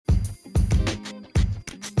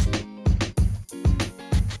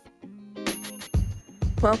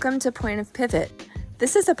Welcome to Point of Pivot.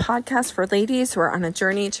 This is a podcast for ladies who are on a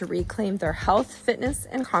journey to reclaim their health, fitness,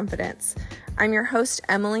 and confidence. I'm your host,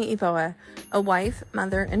 Emily Iboa, a wife,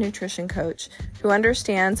 mother, and nutrition coach who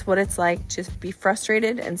understands what it's like to be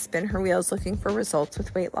frustrated and spin her wheels looking for results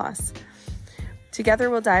with weight loss.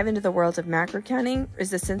 Together, we'll dive into the world of macro counting,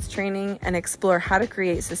 resistance training, and explore how to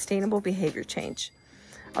create sustainable behavior change.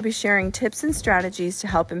 I'll be sharing tips and strategies to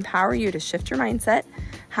help empower you to shift your mindset,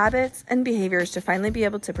 habits, and behaviors to finally be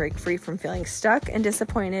able to break free from feeling stuck and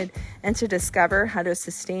disappointed and to discover how to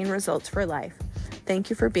sustain results for life. Thank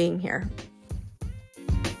you for being here.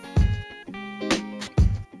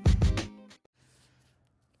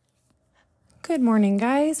 Good morning,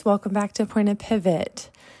 guys. Welcome back to Point of Pivot.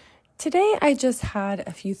 Today, I just had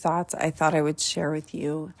a few thoughts I thought I would share with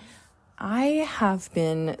you. I have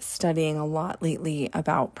been studying a lot lately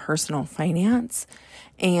about personal finance,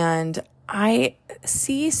 and I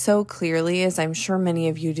see so clearly, as I'm sure many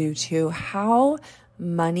of you do too, how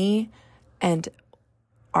money and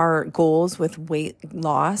our goals with weight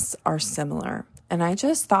loss are similar. And I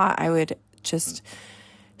just thought I would just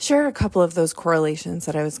share a couple of those correlations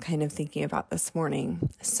that I was kind of thinking about this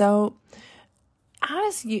morning. So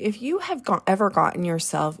if you have ever gotten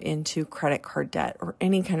yourself into credit card debt or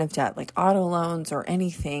any kind of debt like auto loans or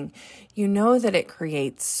anything, you know that it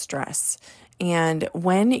creates stress. And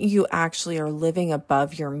when you actually are living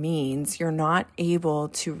above your means, you're not able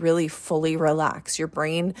to really fully relax. Your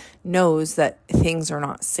brain knows that things are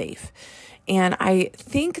not safe. And I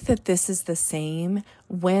think that this is the same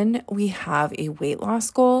when we have a weight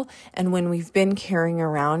loss goal and when we've been carrying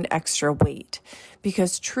around extra weight.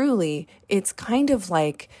 Because truly, it's kind of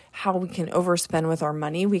like how we can overspend with our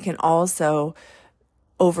money. We can also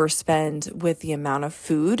overspend with the amount of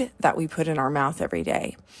food that we put in our mouth every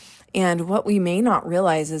day. And what we may not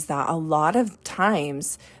realize is that a lot of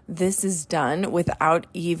times this is done without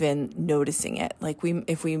even noticing it. Like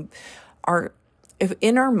if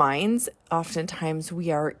in our minds, oftentimes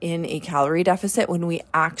we are in a calorie deficit when we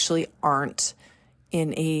actually aren't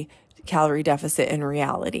in a calorie deficit in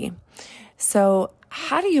reality. So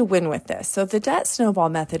how do you win with this? So the debt snowball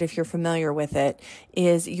method, if you're familiar with it,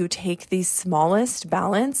 is you take the smallest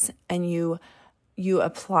balance and you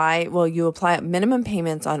apply minimum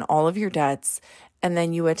payments on all of your debts, and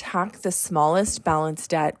then you attack the smallest balance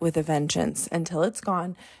debt with a vengeance until it's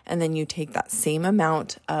gone. And then you take that same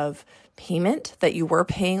amount of payment that you were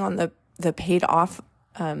paying on the paid off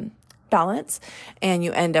balance, and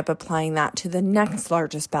you end up applying that to the next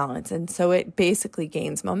largest balance. And so it basically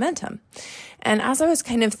gains momentum. And as I was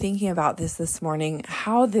kind of thinking about this morning,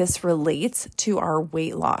 how this relates to our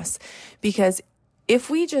weight loss, because if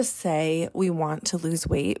we just say we want to lose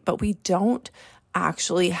weight, but we don't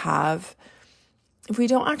actually have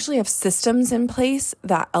systems in place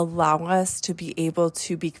that allow us to be able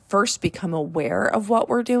to first become aware of what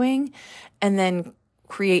we're doing and then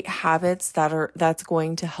create habits that's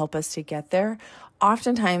going to help us to get there,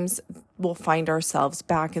 oftentimes we'll find ourselves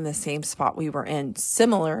back in the same spot we were in,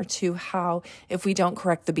 similar to how if we don't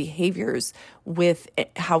correct the behaviors with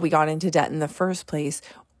how we got into debt in the first place,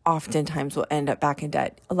 oftentimes we'll end up back in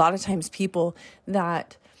debt. A lot of times people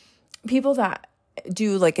that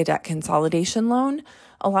do like a debt consolidation loan,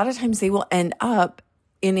 a lot of times they will end up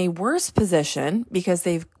in a worse position because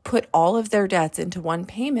they've put all of their debts into one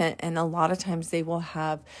payment. And a lot of times they will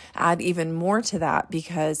add even more to that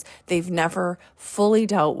because they've never fully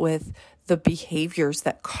dealt with the behaviors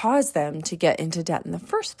that cause them to get into debt in the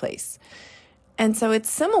first place. And so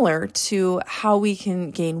it's similar to how we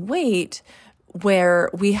can gain weight where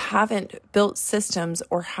we haven't built systems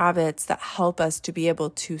or habits that help us to be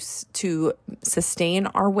able to sustain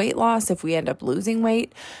our weight loss if we end up losing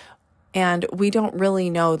weight. And we don't really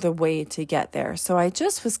know the way to get there. So I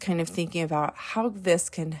just was kind of thinking about how this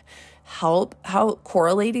can help, how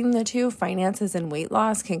correlating the two, finances and weight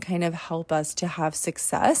loss, can kind of help us to have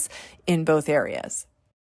success in both areas.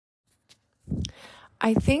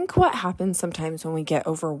 I think what happens sometimes when we get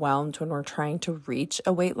overwhelmed when we're trying to reach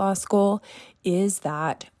a weight loss goal is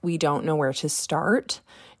that we don't know where to start.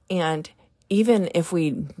 And even if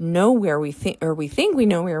we know where we think we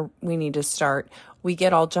know where we need to start, we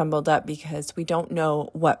get all jumbled up because we don't know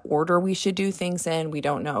what order we should do things in. We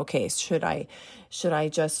don't know, okay, should I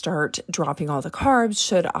just start dropping all the carbs?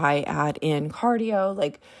 Should I add in cardio?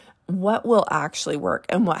 Like, what will actually work?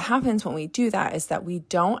 And what happens when we do that is that we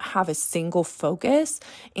don't have a single focus.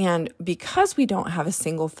 And because we don't have a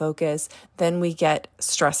single focus, then we get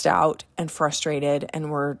stressed out and frustrated,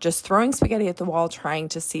 and we're just throwing spaghetti at the wall trying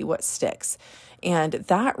to see what sticks. And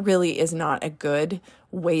that really is not a good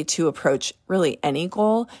way to approach really any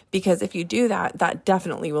goal, because if you do that, that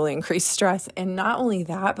definitely will increase stress. And not only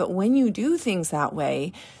that, but when you do things that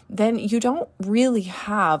way, then you don't really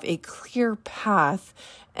have a clear path,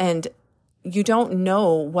 and you don't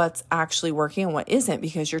know what's actually working and what isn't,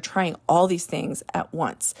 because you're trying all these things at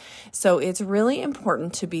once. So it's really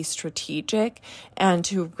important to be strategic and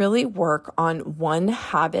to really work on one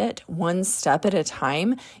habit, one step at a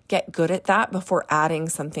time, get good at that before adding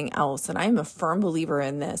something else. And I'm a firm believer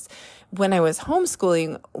in this. When I was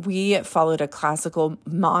homeschooling, we followed a classical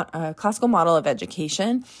model of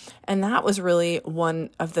education. And that was really one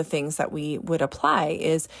of the things that we would apply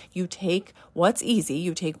is you take what's easy,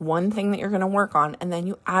 you take one thing that you're going to work on, and then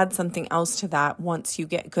you add something else to that once you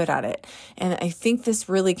get good at it. And I think this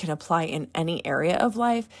really can apply in any area of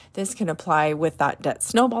life. This can apply with that debt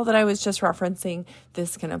snowball that I was just referencing.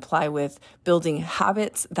 This can apply with building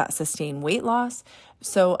habits that sustain weight loss.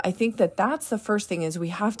 So I think that that's the first thing, is we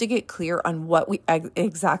have to get clear on what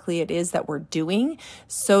exactly it is that we're doing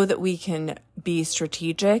so that we can be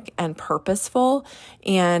strategic and purposeful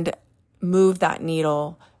and move that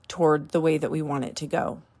needle toward the way that we want it to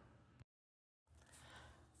go.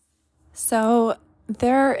 So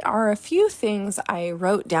there are a few things I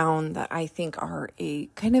wrote down that I think are a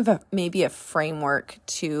kind of maybe a framework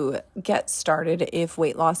to get started if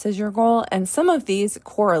weight loss is your goal. And some of these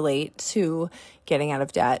correlate to getting out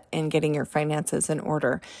of debt and getting your finances in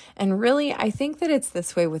order. And really, I think that it's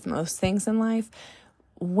this way with most things in life.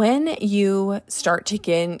 When you start to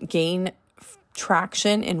gain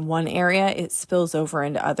traction in one area, it spills over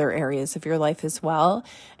into other areas of your life as well.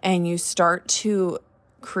 And you start to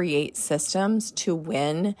create systems to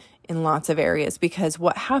win in lots of areas, because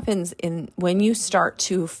what happens when you start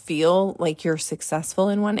to feel like you're successful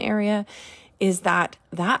in one area is that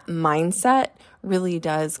mindset really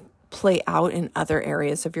does play out in other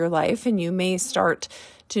areas of your life, and you may start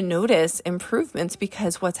to notice improvements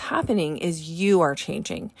because what's happening is you are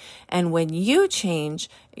changing. And when you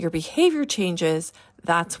change, your behavior changes,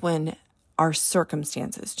 that's when our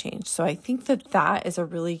circumstances change. So I think that is a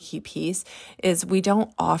really key piece, is we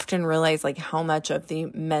don't often realize like how much of the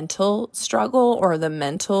mental struggle or the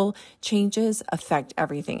mental changes affect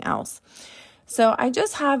everything else. So I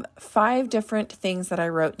just have 5 different things that I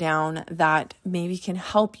wrote down that maybe can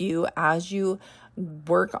help you as you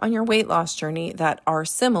work on your weight loss journey that are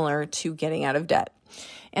similar to getting out of debt.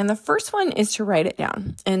 And the first one is to write it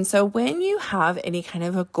down. And so when you have any kind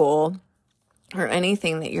of a goal or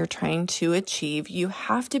anything that you're trying to achieve, you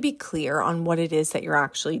have to be clear on what it is that you're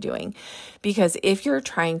actually doing. Because if you're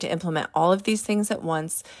trying to implement all of these things at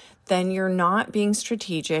once, then you're not being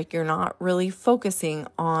strategic. You're not really focusing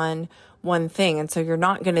on one thing. And so you're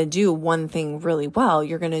not going to do one thing really well.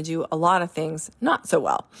 You're going to do a lot of things not so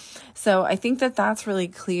well. So I think that that's really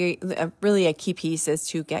clear, really a key piece, is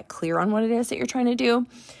to get clear on what it is that you're trying to do.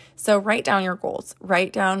 So write down your goals,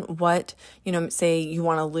 write down what, say you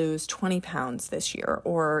want to lose 20 pounds this year,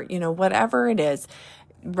 or, whatever it is,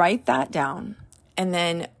 write that down. And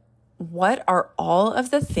then what are all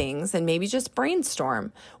of the things, and maybe just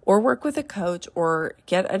brainstorm or work with a coach or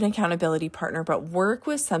get an accountability partner, but work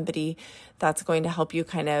with somebody that's going to help you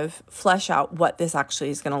kind of flesh out what this actually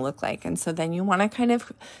is going to look like. And so then you want to kind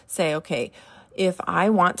of say, okay, if I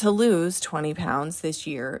want to lose 20 pounds this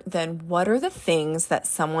year, then what are the things that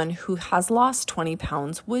someone who has lost 20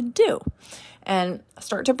 pounds would do? And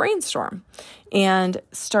start to brainstorm and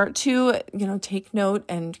start to, take note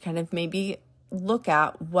and kind of maybe look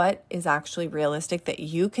at what is actually realistic that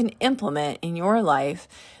you can implement in your life.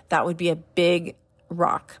 That would be a big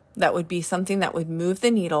rock. That would be something that would move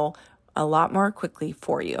the needle a lot more quickly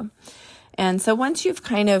for you. And so once you've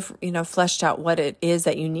kind of, fleshed out what it is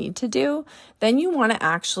that you need to do, then you want to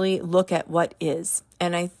actually look at what is.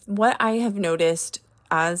 And what I have noticed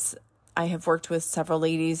as I have worked with several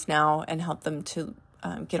ladies now and helped them to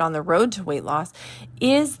get on the road to weight loss,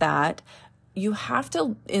 is that you have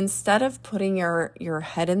to, instead of putting your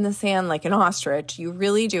head in the sand like an ostrich, you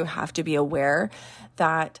really do have to be aware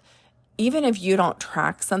that even if you don't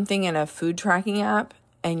track something in a food tracking app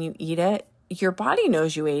and you eat it, your body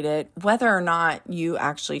knows you ate it, whether or not you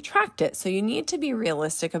actually tracked it. So you need to be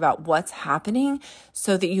realistic about what's happening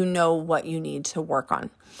so that you know what you need to work on.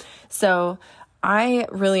 So I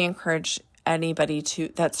really encourage anybody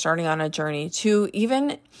that's starting on a journey to,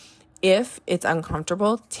 even if it's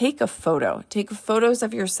uncomfortable, take a photo. Take photos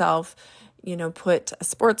of yourself, put a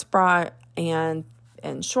sports bra and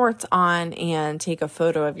shorts on and take a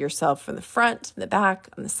photo of yourself from the front, the back,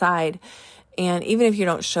 on the side. And even if you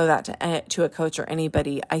don't show that to a coach or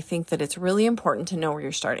anybody, I think that it's really important to know where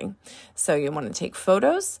you're starting. So you want to take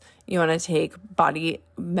photos, you want to take body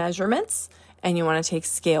measurements, and you want to take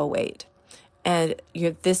scale weight. And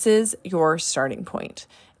this is your starting point.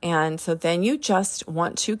 And so then you just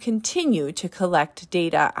want to continue to collect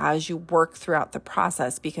data as you work throughout the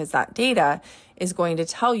process, because that data is going to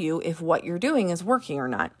tell you if what you're doing is working or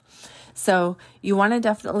not. So you want to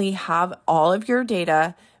definitely have all of your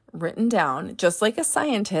data written down, just like a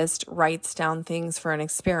scientist writes down things for an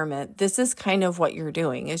experiment. This is kind of what you're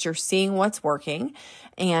doing, is you're seeing what's working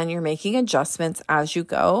and you're making adjustments as you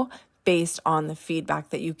go based on the feedback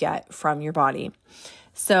that you get from your body.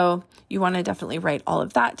 So you want to definitely write all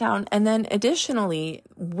of that down. And then additionally,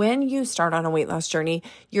 when you start on a weight loss journey,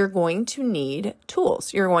 you're going to need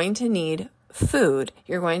tools. You're going to need food.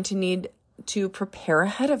 You're going to need to prepare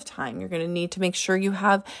ahead of time. You're going to need to make sure you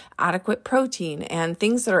have adequate protein and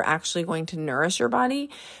things that are actually going to nourish your body,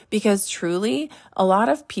 because truly a lot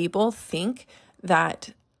of people think that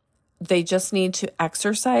they just need to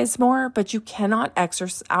exercise more, but you cannot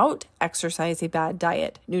out-exercise a bad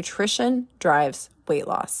diet. Nutrition drives weight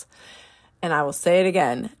loss. And I will say it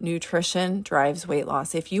again, nutrition drives weight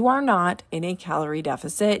loss. If you are not in a calorie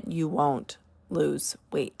deficit, you won't lose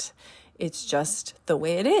weight. It's just the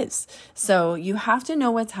way it is. So you have to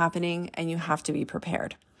know what's happening and you have to be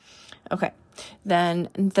prepared. Okay. Then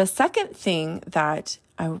the second thing that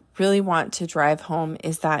I really want to drive home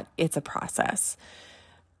is that it's a process.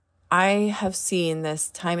 I have seen this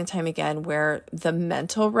time and time again where the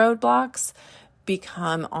mental roadblocks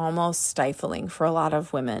become almost stifling for a lot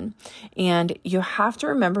of women. And you have to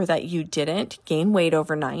remember that you didn't gain weight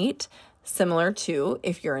overnight, similar to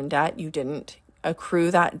if you're in debt, you didn't accrue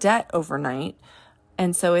that debt overnight.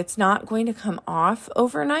 And so it's not going to come off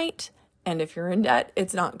overnight. And if you're in debt,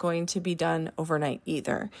 it's not going to be done overnight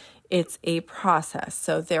either. It's a process.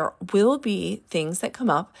 So there will be things that come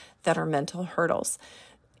up that are mental hurdles.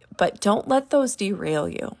 But don't let those derail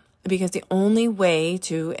you, because the only way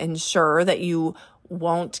to ensure that you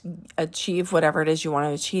won't achieve whatever it is you want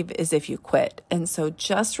to achieve is if you quit. And so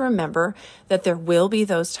just remember that there will be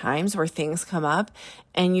those times where things come up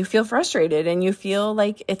and you feel frustrated and you feel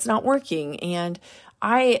like it's not working. And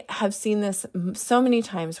I have seen this so many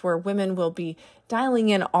times where women will be dialing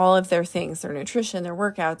in all of their things, their nutrition, their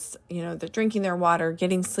workouts, they're drinking their water,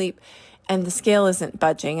 getting sleep, and the scale isn't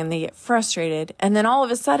budging and they get frustrated. And then all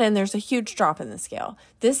of a sudden there's a huge drop in the scale.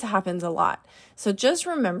 This happens a lot. So just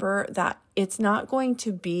remember that it's not going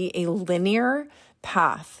to be a linear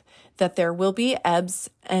path, that there will be ebbs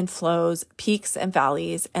and flows, peaks and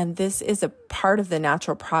valleys. And this is a part of the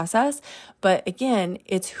natural process. But again,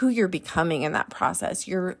 it's who you're becoming in that process.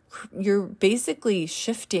 You're basically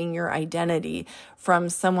shifting your identity from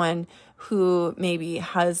someone who maybe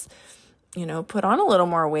has put on a little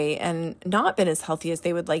more weight and not been as healthy as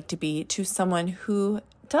they would like to be, to someone who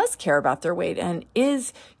does care about their weight and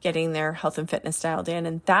is getting their health and fitness dialed in.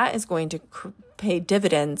 And that is going to pay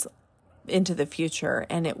dividends into the future,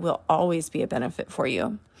 and it will always be a benefit for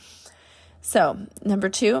you. So, number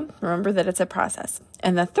 2, remember that it's a process.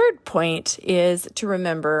 And the third point is to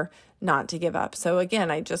remember not to give up. So again,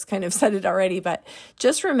 I just kind of said it already, but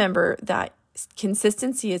just remember that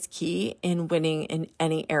consistency is key in winning in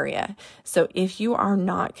any area. So if you are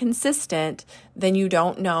not consistent, then you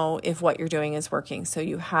don't know if what you're doing is working. So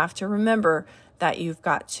you have to remember that you've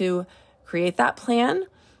got to create that plan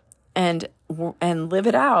and live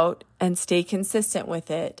it out and stay consistent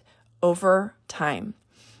with it over time.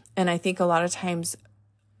 And I think a lot of times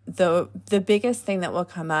the biggest thing that will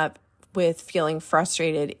come up with feeling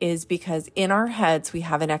frustrated is because in our heads, we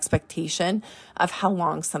have an expectation of how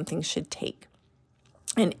long something should take.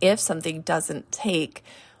 And if something doesn't take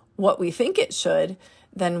what we think it should,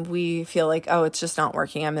 then we feel like, oh, it's just not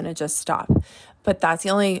working. I'm going to just stop. But that's the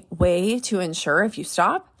only way to ensure, if you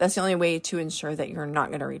stop, that's the only way to ensure that you're not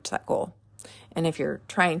going to reach that goal. And if you're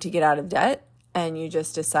trying to get out of debt and you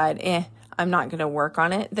just decide, I'm not going to work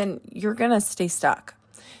on it, then you're going to stay stuck.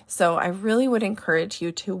 So I really would encourage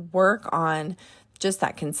you to work on just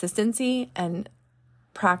that consistency and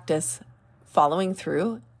practice following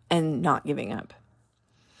through and not giving up.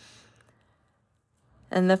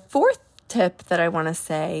 And the fourth tip that I want to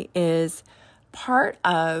say is part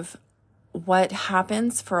of what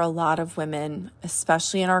happens for a lot of women,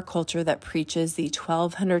 especially in our culture that preaches the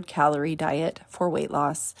 1,200 calorie diet for weight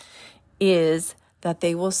loss, is that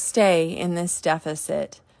they will stay in this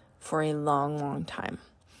deficit for a long, long time.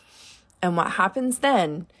 And what happens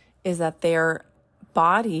then is that their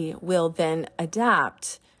body will then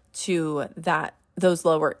adapt to those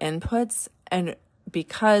lower inputs, and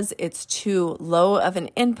because it's too low of an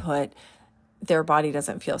input, their body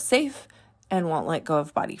doesn't feel safe and won't let go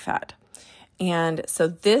of body fat. And so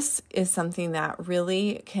this is something that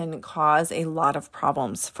really can cause a lot of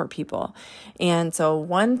problems for people. And so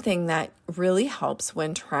one thing that really helps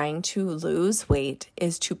when trying to lose weight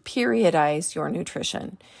is to periodize your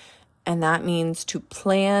nutrition. And that means to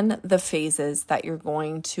plan the phases that you're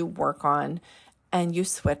going to work on, and you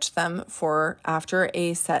switch them for after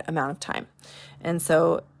a set amount of time. And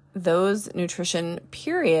so those nutrition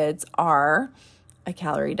periods are a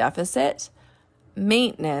calorie deficit,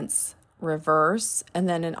 maintenance, reverse, and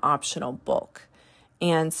then an optional bulk.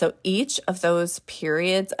 And so each of those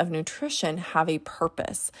periods of nutrition have a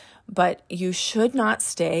purpose, but you should not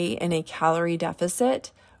stay in a calorie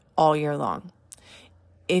deficit all year long.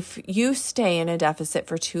 If you stay in a deficit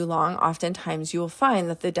for too long, oftentimes you will find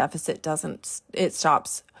that the deficit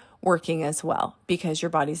stops working as well because your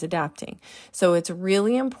body's adapting. So it's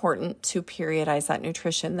really important to periodize that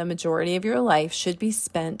nutrition. The majority of your life should be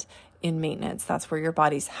spent in maintenance. That's where your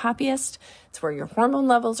body's happiest. It's where your hormone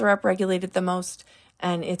levels are upregulated the most,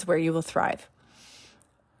 and it's where you will thrive.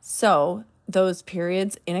 So those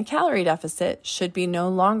periods in a calorie deficit should be no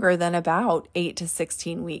longer than about 8 to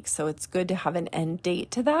 16 weeks. So it's good to have an end date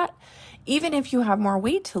to that. Even if you have more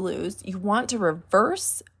weight to lose, you want to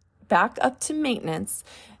reverse back up to maintenance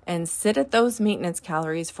and sit at those maintenance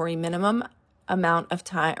calories for a minimum amount of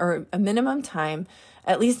time, or a minimum time,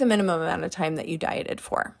 at least the minimum amount of time that you dieted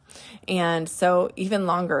for. And so even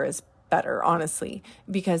longer is better, honestly,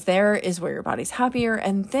 because there is where your body's happier.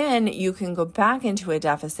 And then you can go back into a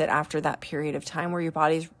deficit after that period of time where your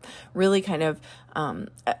body's really kind of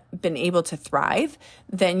been able to thrive.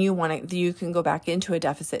 Then you can go back into a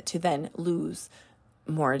deficit to then lose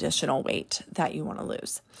more additional weight that you want to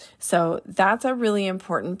lose. So that's a really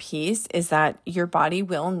important piece, is that your body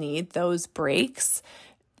will need those breaks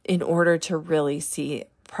in order to really see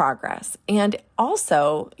progress. And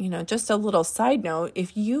also, just a little side note,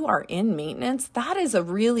 if you are in maintenance, that is a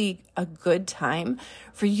good time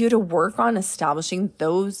for you to work on establishing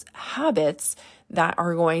those habits that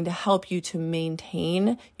are going to help you to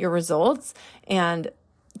maintain your results and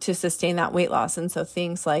to sustain that weight loss. And so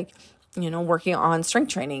things like, working on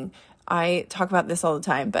strength training. I talk about this all the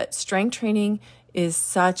time, but strength training is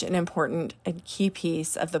such an important and key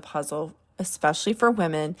piece of the puzzle, especially for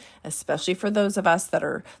women, especially for those of us that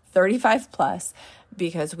are 35 plus,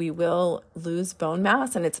 because we will lose bone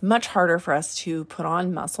mass, and it's much harder for us to put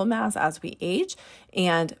on muscle mass as we age,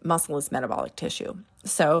 and muscle is metabolic tissue.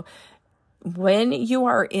 So when you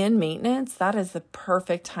are in maintenance, that is the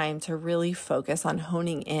perfect time to really focus on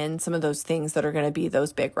honing in some of those things that are going to be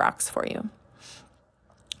those big rocks for you.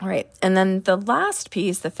 All right. And then the last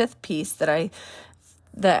piece, the fifth piece that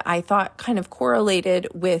I thought kind of correlated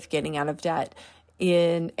with getting out of debt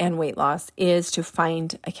and weight loss is to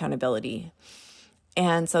find accountability.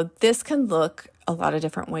 And so this can look a lot of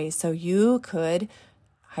different ways. So you could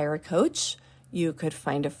hire a coach. You could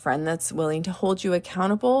find a friend that's willing to hold you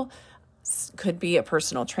accountable. Could be a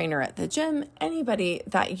personal trainer at the gym, anybody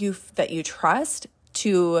that you trust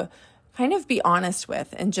to kind of be honest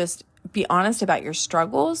with, and just be honest about your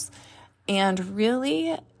struggles, and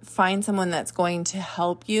really find someone that's going to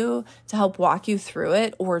help walk you through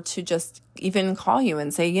it, or to just even call you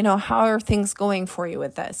and say, how are things going for you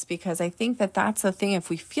with this? Because I think that that's the thing.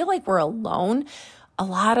 If we feel like we're alone, a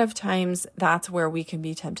lot of times that's where we can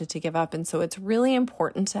be tempted to give up. And so it's really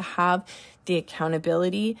important to have the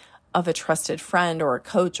accountability of a trusted friend or a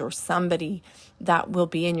coach or somebody that will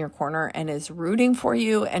be in your corner and is rooting for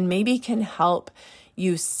you and maybe can help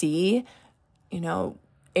you see,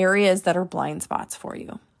 areas that are blind spots for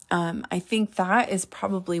you. I think that is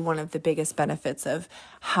probably one of the biggest benefits of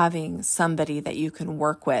having somebody that you can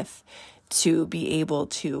work with to be able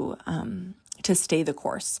to stay the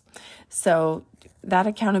course. So that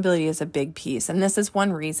accountability is a big piece. And this is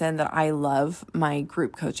one reason that I love my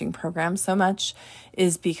group coaching program so much,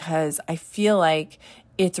 is because I feel like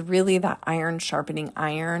it's really that iron sharpening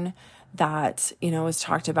iron that, is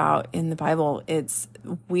talked about in the Bible.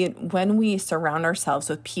 When we surround ourselves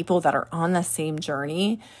with people that are on the same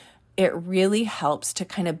journey, it really helps to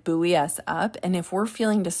kind of buoy us up. And if we're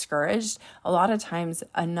feeling discouraged, a lot of times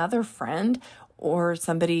another friend or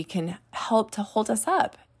somebody can help to hold us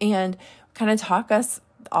up and kind of talk us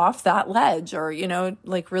off that ledge, or,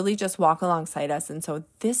 really just walk alongside us. And so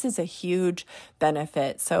this is a huge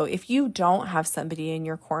benefit. So if you don't have somebody in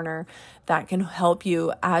your corner that can help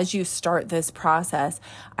you as you start this process,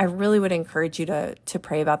 I really would encourage you to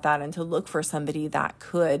pray about that and to look for somebody that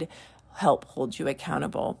could help hold you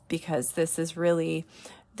accountable, because this is really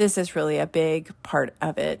a big part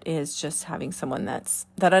of it, is just having someone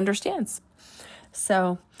that understands.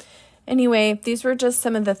 So Anyway, these were just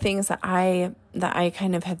some of the things that I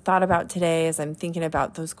kind of had thought about today as I'm thinking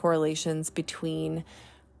about those correlations between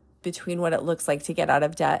what it looks like to get out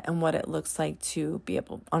of debt and what it looks like to be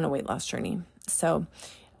able on a weight loss journey. So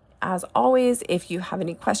as always, if you have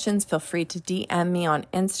any questions, feel free to DM me on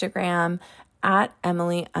Instagram at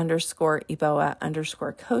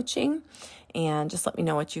Emily_Eboa_coaching. And just let me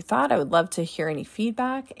know what you thought. I would love to hear any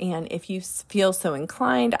feedback. And if you feel so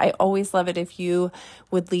inclined, I always love it if you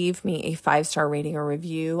would leave me a 5-star rating or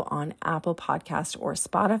review on Apple Podcast or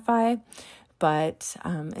Spotify. But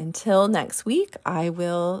until next week, I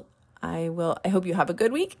hope you have a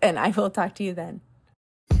good week, and I will talk to you then.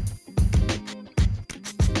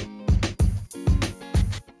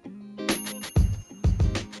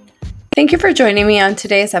 Thank you for joining me on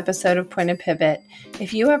today's episode of Point of Pivot.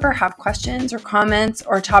 If you ever have questions or comments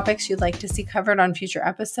or topics you'd like to see covered on future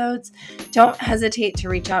episodes, don't hesitate to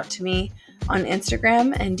reach out to me on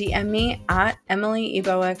Instagram and DM me at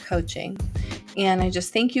Emily_Eboa_coaching. And I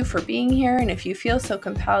just thank you for being here. And if you feel so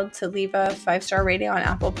compelled to leave a 5-star rating on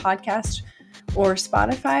Apple Podcast or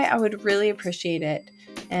Spotify, I would really appreciate it.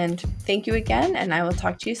 And thank you again, and I will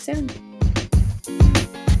talk to you soon.